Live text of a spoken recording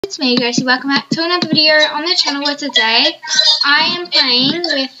it's me, Gracie. Welcome back to another video on the channel where today I am playing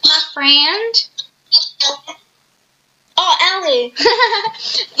with my friend. Oh, Ellie.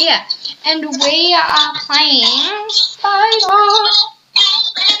 Yeah, and we are playing Spider.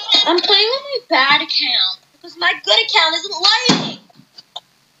 I'm playing on my bad account because my good account isn't loading.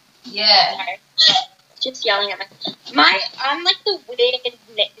 Yeah. Sorry. Just yelling at I'm like the weird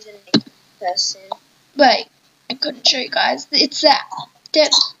person. Wait, I couldn't show you guys. It's that.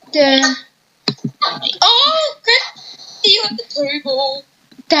 Oh, Chris, see you at the table.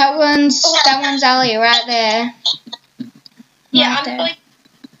 That one's Ellie right there. Yeah, Right I'm there. like.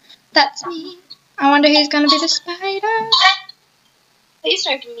 That's me. I wonder who's gonna be the spider. Please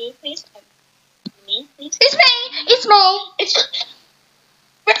don't be me. Please don't be me. Please. It's me. It's me. It's.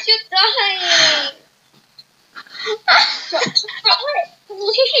 Chris, you're dying.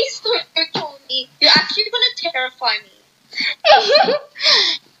 Please don't kill me. You're actually gonna terrify me.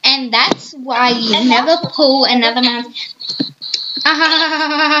 And that's why you never pull another man's.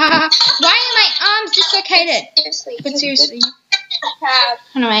 Why are my arms dislocated? Seriously. But seriously.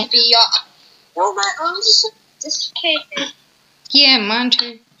 Anyway. Anyway. No, my arms are so dislocated. Yeah, mine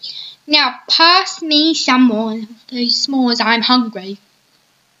too. Now pass me some more of those s'mores. I'm hungry.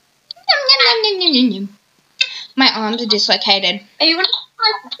 Yum, yum, yum, yum, yum, yum. My arms are dislocated. Are you gonna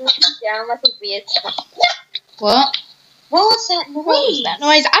like down like a weird stuff? What? What was that noise? What was that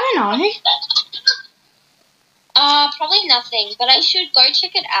noise? I don't know. Probably nothing, but I should go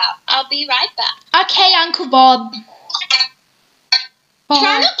check it out. I'll be right back. Okay, Uncle Bob.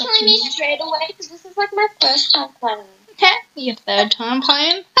 Try not killing me straight away, because this is like my first time playing. Your third time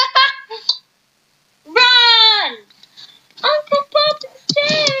playing? Run! Uncle Bob is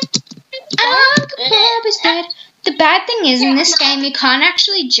dead! Uncle Bob is dead. The bad thing is, in this game, you can't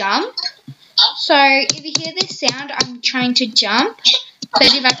actually jump. So, if you hear this sound, I'm trying to jump.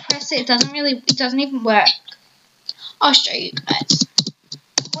 But if I press it, it doesn't even work. I'll show you guys.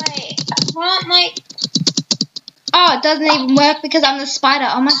 Wait, what, my... Oh, it doesn't even work because I'm the spider.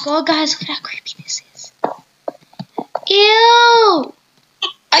 Oh my god, guys, look at how creepy this is. Ew!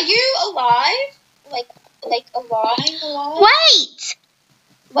 Are you alive? Like alive? Wait!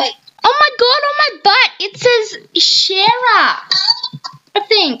 Like... Oh my god, on my butt, it says Shara. I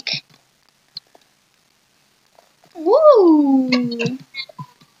think. Woo!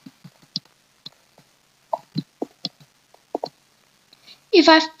 If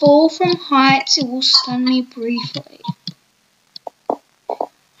I fall from heights, it will stun me briefly.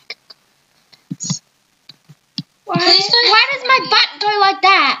 Why does my butt go like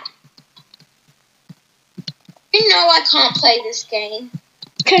that? You know I can't play this game.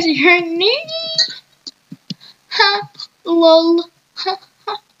 Because you're new. Ha, lol. Ha,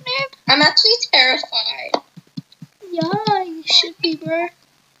 ha, noob. I'm actually terrified. Yeah, you should be, bro.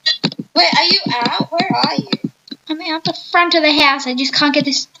 Wait, are you out? Where are you? I'm out the front of the house. I just can't get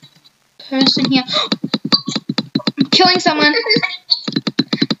this person here. I'm killing someone.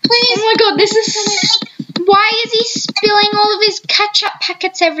 Please. Oh my god, this is... Why is he spilling all of his ketchup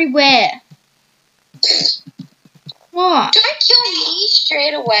packets everywhere? What? Don't kill me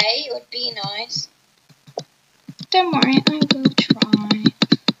straight away. It would be nice. Don't worry, I will try.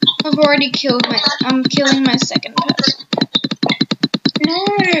 I've already killed I'm killing my second person. No,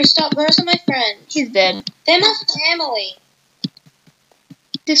 stop. Those are my friends. He's dead. They're my family.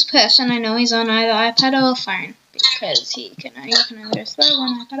 This person I know is on either iPad or phone because you can only just throw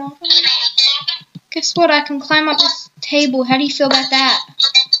one iPad or phone. Guess what? I can climb up this table. How do you feel about that?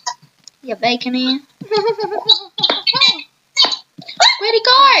 You bacon here. Where'd he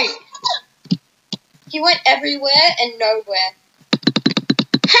go? He went everywhere and nowhere.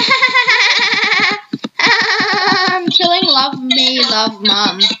 I'm killing love me, love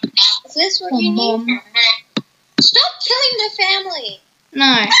mum. Is this what you Mom. need? Stop killing my family.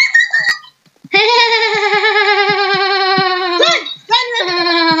 No.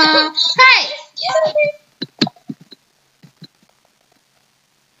 Run. Hey!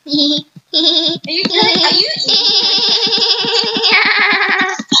 Are you killing? Are you?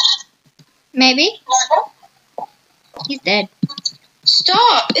 Maybe. He's dead.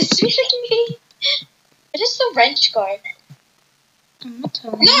 Stop! It's hitting me. Where does the wrench go? I'm not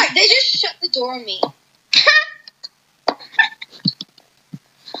telling No, you. they just shut the door on me.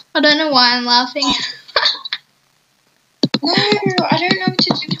 I don't know why I'm laughing. No, I don't know what to do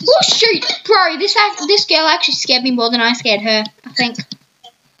with this. Oh shoot! Bro, this girl actually scared me more than I scared her, I think.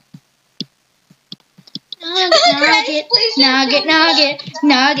 Nugget, nugget, nugget,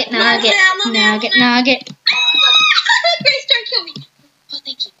 nugget, nugget, nugget, nugget. Grace, don't kill me. Oh,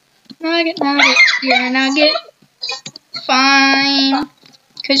 thank you. Nugget, nugget, you're a nugget. Fine.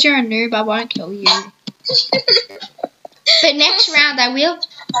 Because you're a noob, I won't kill you. But next round I will.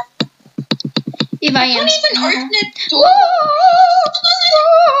 If I am. Can't even open a door.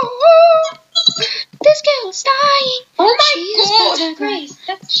 This girl's dying. Oh my She's god, Grace,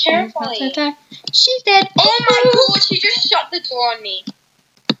 that's terrifying. She's dead. Oh my god, she just shut the door on me.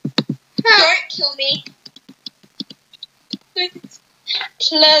 Don't kill me. Please.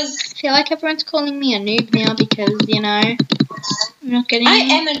 I feel like everyone's calling me a noob now because, you know, I'm not getting. I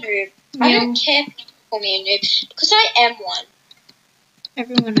am a noob. I don't care if people call me a noob because I am one.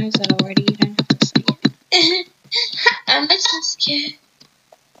 Everyone knows that already. You don't have to say it. I'm so scared.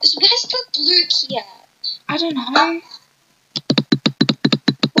 So where's the blue key at? I don't know.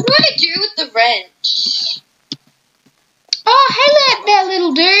 What do I do with the wrench? Oh, hey there,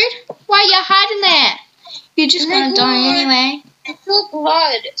 little dude. Why are you hiding there? You're just gonna die anyway. I feel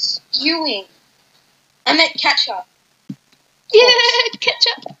blood spewing. I meant ketchup. Yeah,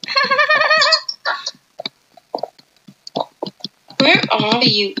 ketchup. Where are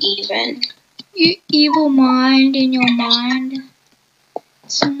you even? You evil mind in your mind.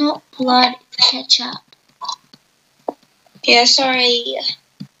 It's not blood, it's ketchup. Yeah, sorry.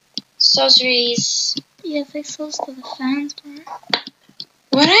 Sorceries. Yeah, they sauce to the fans, bro.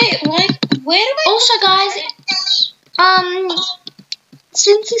 Where do I also, guys,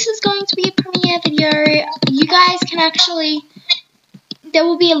 since this is going to be a premiere video, you guys can actually, there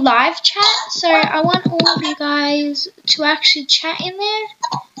will be a live chat, so I want all of you guys to actually chat in there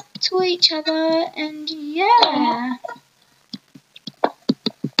to each other, and yeah.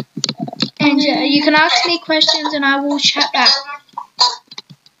 And you can ask me questions and I will chat back.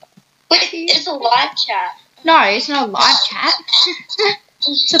 Wait, it's a live chat. No, it's not a live chat.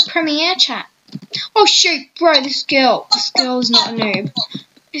 It's a premiere chat. Oh shoot, bro, this girl is not a noob.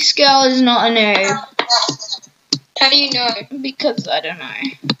 This girl is not a noob. How do you know? Because I don't know.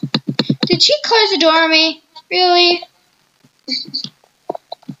 Did she close the door on me? Really?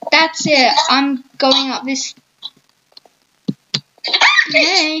 That's it. I'm going up this.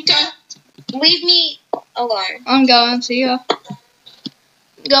 Hey. Don't leave me alone. I'm going to you.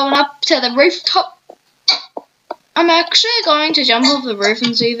 Going up to the rooftop. I'm actually going to jump off the roof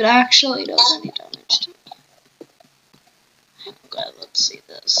and see if it actually does any damage to me. Okay, let's see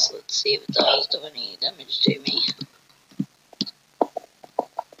this. Let's see if it does do any damage to me.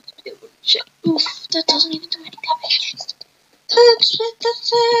 Oof, that doesn't even do any damage.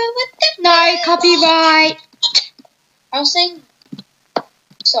 No, copyright. I was saying,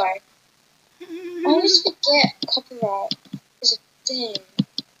 sorry. I always forget copyright is a thing.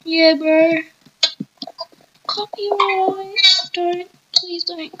 Yeah, bro. Copyright. Please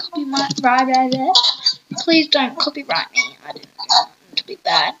don't copyright there. Please don't copyright me. I didn't want it to be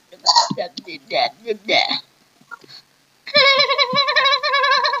bad.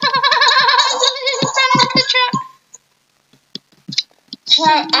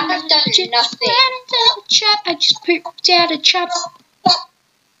 Well, I have done nothing. I just pooped out a trap.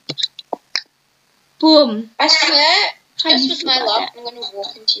 Boom. I swear, How do just you with feel my about luck, that? I'm going to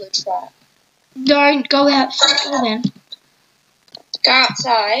walk into your trap. Don't go out the door then. Go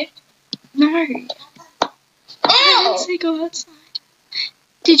outside. No. I didn't Oh! say go outside.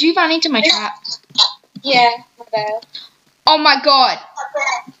 Did you run into my trap? Yeah, my bad. Oh my god.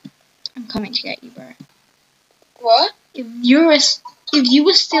 I'm coming to get you, bro. What? If you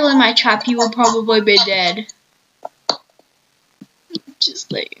were still in my trap, you would probably be dead. Just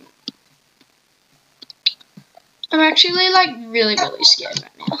saying. I'm actually like really scared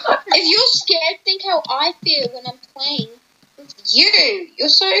right now. If you're scared, think how I feel when I'm playing with you. You're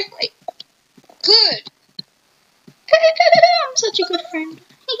so, like, good. I'm such a good friend.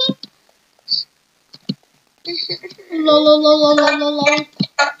 Lol. I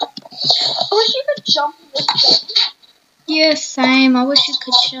wish you could jump in this thing. Yeah, same. I wish you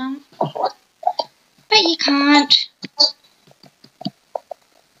could jump. But you can't.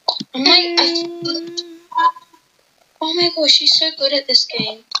 I'm like, oh my gosh, she's so good at this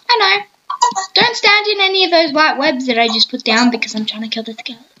game. I know. Don't stand in any of those white webs that I just put down because I'm trying to kill this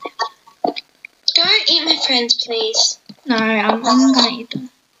girl. Don't eat my friends, please. No, I'm gonna eat them.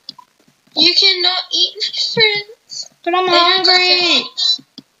 You cannot eat my friends. But I'm hungry.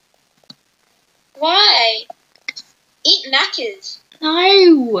 Why? Eat Macca's.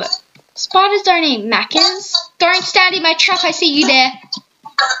 No. Spiders don't eat Macca's. Don't stand in my trap. I see you there.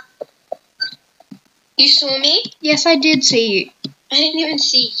 You saw me? Yes, I did see you. I didn't even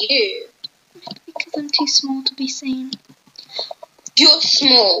see you. Because I'm too small to be seen. You're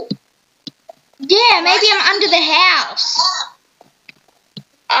small. Yeah, maybe I'm under the house.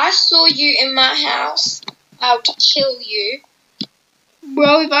 I saw you in my house. I would kill you.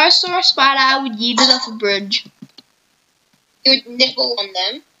 Bro, if I saw a spider, I would yeet it off a bridge. You would nibble on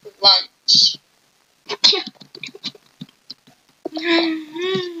them with lunch.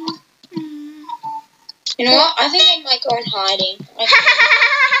 You know what? I think I might go in hiding.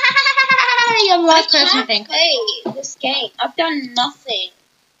 You're the last person, I think. Play this game. I've done nothing.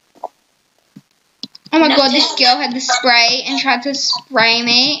 Oh my god, this girl had the spray and tried to spray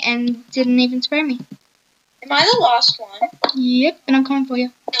me and didn't even spray me. Am I the last one? Yep, and I'm coming for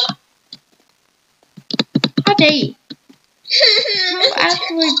you. How dare you? How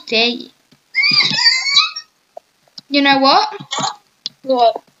absolute dare you? You know what?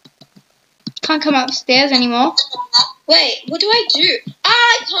 What? Can't come upstairs anymore. Wait, what do I do?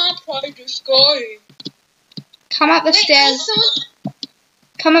 I can't play this game. Come up the stairs.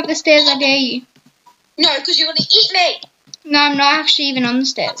 Come up the stairs, I dare you. No, because you're going to eat me. No, I'm not actually even on the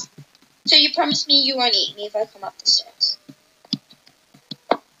stairs. So you promise me you won't eat me if I come up the stairs?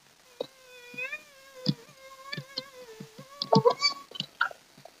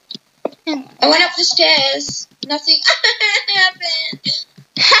 Hang on. I went up the stairs. Nothing happened.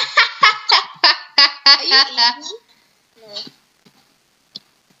 Are you eating me? No.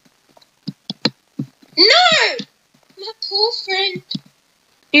 No! My poor friend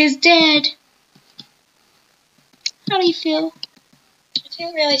is dead. How do you feel? I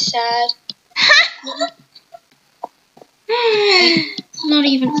feel really sad. Not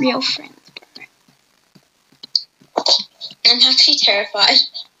even real friends, bro. I'm actually terrified.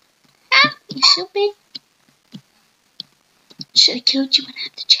 Ah, you should be. Should have killed you when I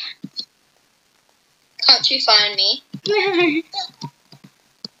had the chance. Can't you find me?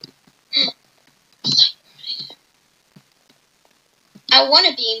 I want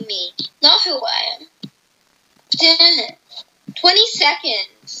to be me, not who I am. 20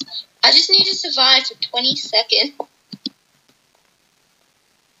 seconds. I just need to survive for 20 seconds.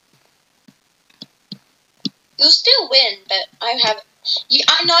 You'll still win, but I haven't.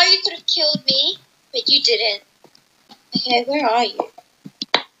 I know you could have killed me, but you didn't. Okay, where are you?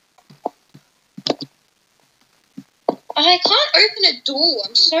 I can't open a door.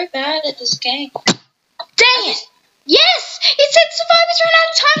 I'm so bad at this game. Dang it! Yes! It said survivors run out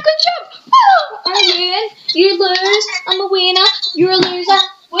of time. Good job! Oh, I win. You lose. I'm a winner. You're a loser.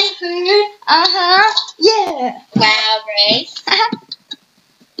 Woohoo! Yeah. Wow, Grace.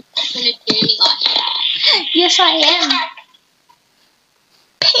 You're gonna do me like that. Yes, I am.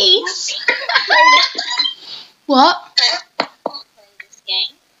 Peace. What? I'm not playing this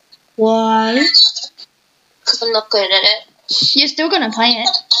game Why? because I'm not good at it. You're still gonna play it.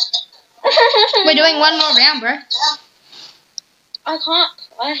 We're doing one more round, bro. I can't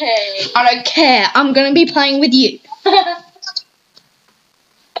play. I don't care. I'm gonna be playing with you.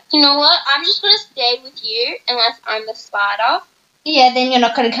 You know what? I'm just gonna stay with you unless I'm the spider. Yeah, then you're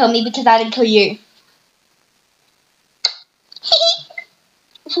not gonna kill me because I didn't kill you.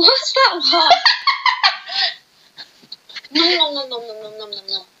 What's that laugh? Nom nom nom nom nom nom nom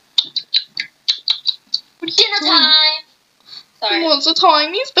nom. Dinner time. Sorry. What's the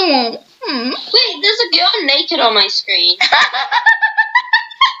time is the one? Wait, there's a girl naked on my screen.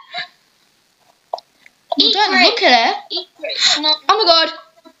 You don't look at her. Eat grapes. No. Oh my god.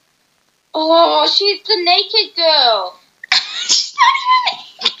 Oh, she's the naked girl. She's not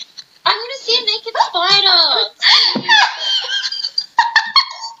even naked. I'm gonna see a naked spider.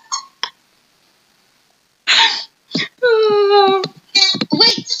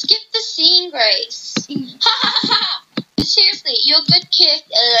 Wait, skip the scene, Grace. Ha ha ha! Seriously, you're a good kid.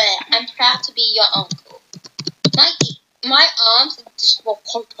 I'm proud to be your uncle. My arms are just more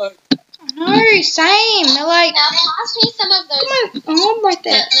purple. No, same. They're like. Now pass me some of those. My arm right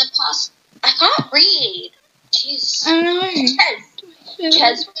there. I can't read. Jeez. I know.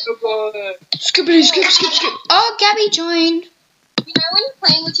 Chess. Skippity, skip. Oh, Gabby joined. You know when you're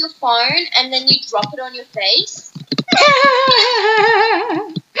playing with your phone and then you drop it on your face?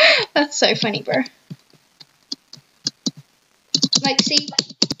 That's so funny, bro. Like, see,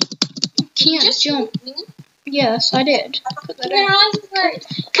 can't jump. Yes, I did.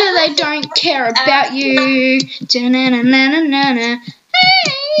 Because I don't care about you. Da-na-na-na-na-na.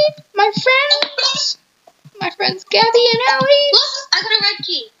 Hey, my friends Gabby and Ellie. Look, I got a red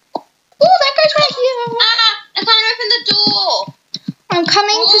key. Oh, that goes right here. Ah, I can't open the door. I'm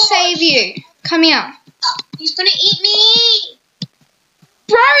coming to save you. Come here. He's gonna eat me.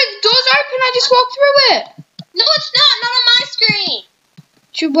 Bro, the door's open. I just walked through it. No, it's not on my screen.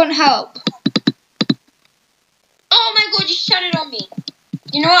 Do you want help? Oh my god, you shut it on me.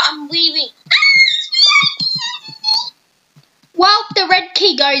 You know what? I'm leaving. Well, the red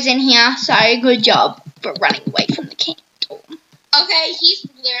key goes in here, so good job for running away from the king. Okay, he's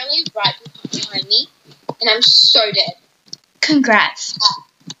literally right behind me, and I'm so dead. Congrats.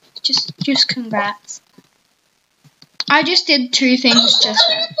 Just congrats. I just did 2 things just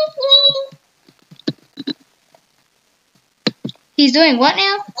then. He's doing what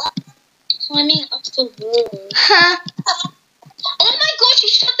now? Climbing up the wall. Huh? Oh my gosh, he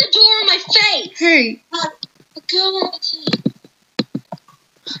shut the door on my face! Who? A girl on the team.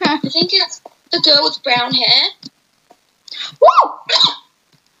 Huh. I think it's the girl with brown hair. Woo!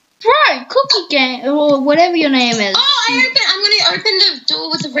 Bro, Cookie Game, or whatever your name is. Oh, I'm gonna open the door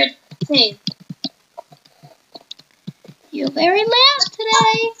with the red thing. You're very loud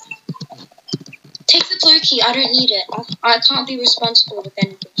today. Take the blue key. I don't need it. I can't be responsible with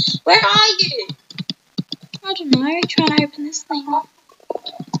anything. Where are you? I don't know, I'm trying to open this thing.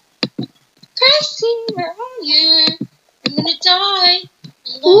 Gracie, where are you? I'm gonna die.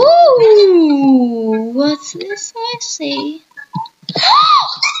 Ooh, what's this I see?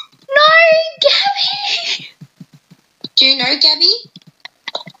 No, Gabby! Do you know Gabby?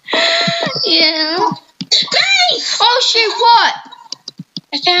 Yeah. Grace! Oh shoot, what?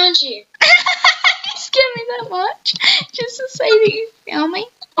 I found you. You scared me that much? Just to say that you found me?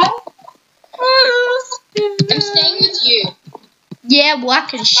 I'm staying with you. Yeah, well I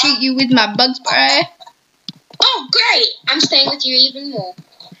can shoot you with my bug spray. Oh, great! I'm staying with you even more.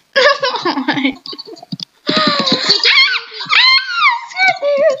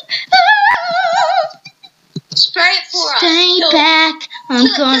 Spray it for us. Stay back, I'm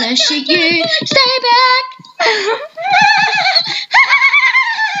gonna shoot you. Stay back.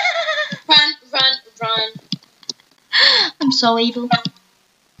 Run, run, run. I'm so evil.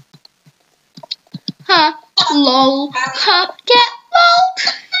 Huh, lol, huh, get lol.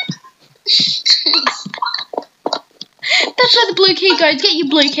 That's where the blue key goes. Get your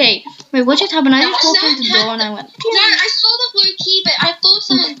blue key. Wait, what just happened? I just walked into the door and I went. No, I saw the blue key, but I thought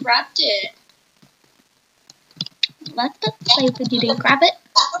someone grabbed it. Let that say that you didn't grab it.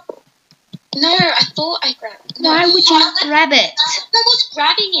 No, I thought I grabbed it. No, Why would you not grab it? someone was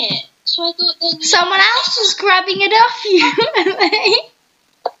grabbing it, so I thought they knew. Someone else was grabbing it off you.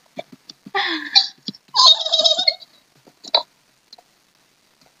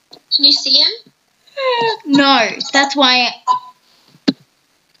 Can you see him? No, that's why.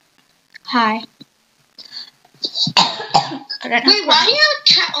 Hi. I don't have. Wait, why do you have a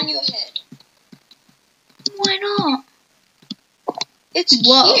cat on your head? Why not? It's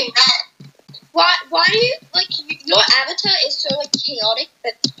Whoa. cute. Why do you, your avatar is so, chaotic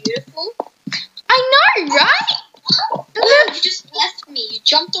but beautiful? I know, right? You just left me. You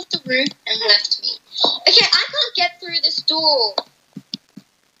jumped off the roof and left me. Okay, I can't get through this door.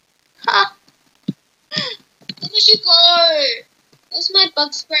 Huh. Where did you go? Where's my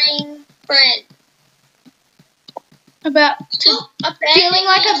bug spraying friend? About feeling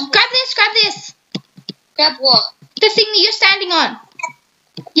like a. Grab this. Grab what? The thing that you're standing on.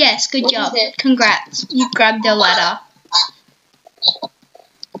 Yes, good What job. is it? Congrats. You grabbed the ladder.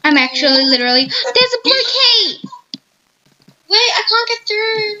 I'm actually literally. There's a blue key. Wait, I can't get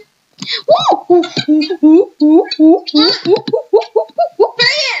through.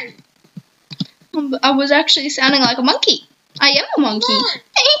 Brian! I was actually sounding like a monkey. I am a monkey. Come on.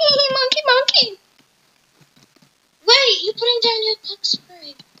 Monkey. Wait, you're putting down your bug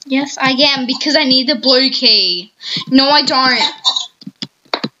spray. Yes, I am, because I need the blue key. No, I don't.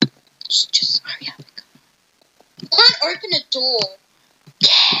 Just hurry up. I can't open a door.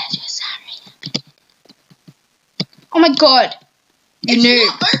 Yeah, just hurry up. Oh my god. You It's knew.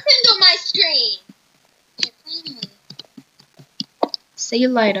 not opened on my screen. Okay, finally. See you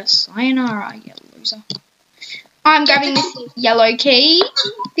later. Sayonara, you loser. I'm grabbing this yellow key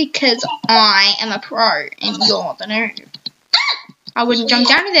because I am a pro and you're the noob. I wouldn't jump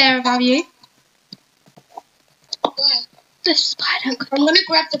down there if I were you. Why? The spider could. I'm gonna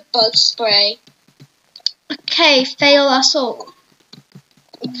grab the bug spray. Okay, fail us all.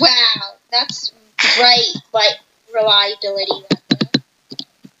 Wow, that's great, reliability right there.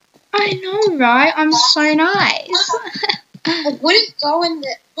 I know, right? I'm so nice. I wouldn't go in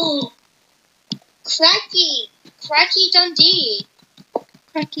the... Oh. Cracky Dundee.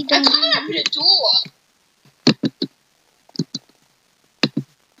 Cracky I Dundee. can't open a door.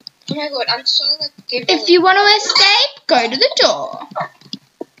 Oh my god, I'm so giving. If you want to escape, go to the door.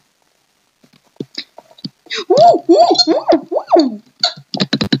 Woo, woo, woo, woo.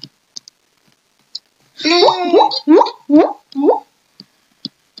 No. Woo, woo, woo.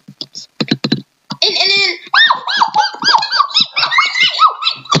 And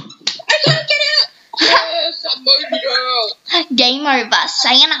I can't get out. Yes, I'm Game over.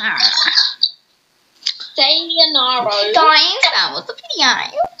 Sayonara. Sayonara. Guys, that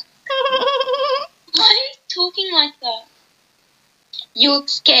talking like that? You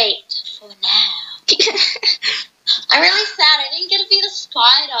escaped for now. I'm really sad. I didn't get to be the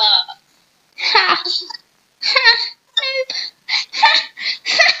spider. Ha. Ha.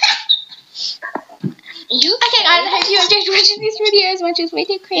 Okay guys, I hope you enjoyed watching this video as much as we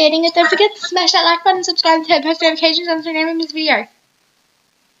did creating it. Don't forget to smash that like button, subscribe, turn post notifications on the name of this video.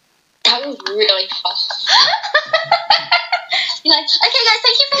 That was really fun. Okay guys,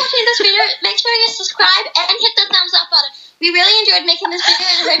 thank you for watching this video. Make sure you subscribe and hit the thumbs up button. We really enjoyed making this video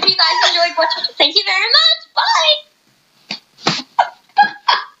and I hope you guys enjoyed watching it. Thank you very much. Bye.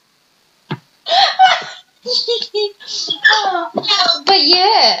 But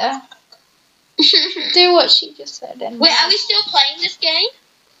yeah. Do what she just said. And wait, are we still playing this game?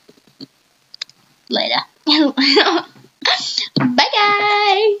 Later. Bye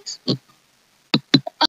guys.